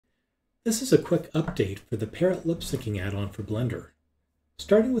This is a quick update for the Parrot lip syncing add-on for Blender.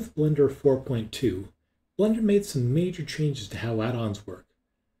 Starting with Blender 4.2, Blender made some major changes to how add-ons work.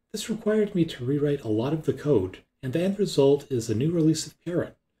 This required me to rewrite a lot of the code, and the end result is a new release of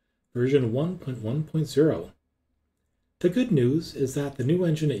Parrot, version 1.1.0. The good news is that the new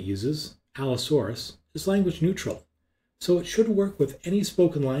engine it uses, Allosaurus, is language neutral, so it should work with any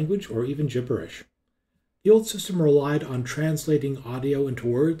spoken language or even gibberish. The old system relied on translating audio into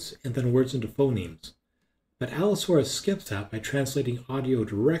words and then words into phonemes, but Allosaurus skips that by translating audio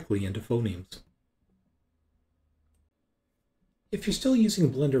directly into phonemes. If you're still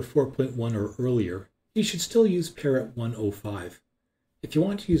using Blender 4.1 or earlier, you should still use Parrot 1.05. If you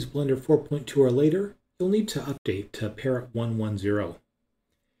want to use Blender 4.2 or later, you'll need to update to Parrot 1.10.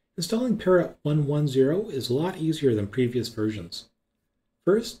 Installing Parrot 1.10 is a lot easier than previous versions.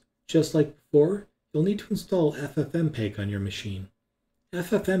 First, just like before, you'll need to install FFmpeg on your machine.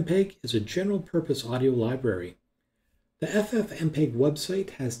 FFmpeg is a general-purpose audio library. The FFmpeg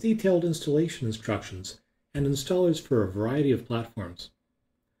website has detailed installation instructions and installers for a variety of platforms.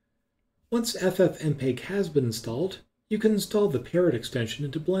 Once FFmpeg has been installed, you can install the Parrot extension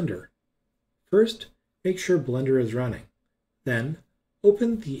into Blender. First, make sure Blender is running. Then,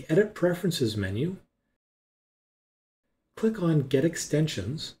 open the Edit Preferences menu, click on Get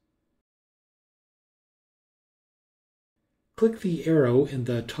Extensions, click the arrow in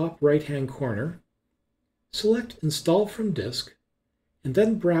the top right-hand corner, select Install from Disk, and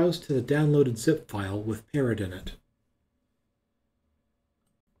then browse to the downloaded zip file with Parrot in it.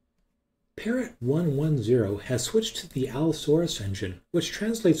 Parrot 1.10 has switched to the Allosaurus engine, which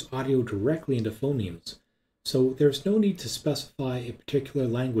translates audio directly into phonemes, so there's no need to specify a particular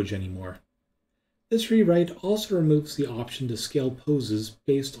language anymore. This rewrite also removes the option to scale poses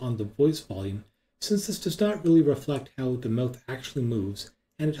based on the voice volume, since this does not really reflect how the mouth actually moves,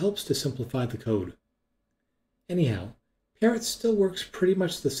 and it helps to simplify the code. Anyhow, Parrot still works pretty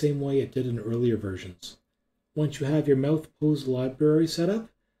much the same way it did in earlier versions. Once you have your mouth pose library set up,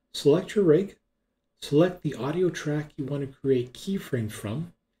 select your rig, select the audio track you want to create keyframes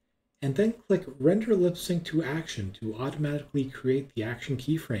from, and then click Render Lip Sync to Action to automatically create the action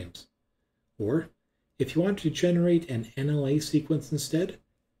keyframes. Or, if you want to generate an NLA sequence instead,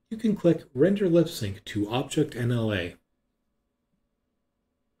 you can click Render Lip Sync to Object NLA.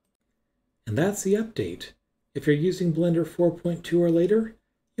 And that's the update. If you're using Blender 4.2 or later,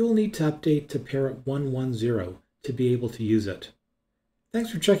 you'll need to update to Parrot 1.10 to be able to use it. Thanks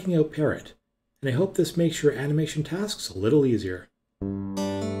for checking out Parrot, and I hope this makes your animation tasks a little easier.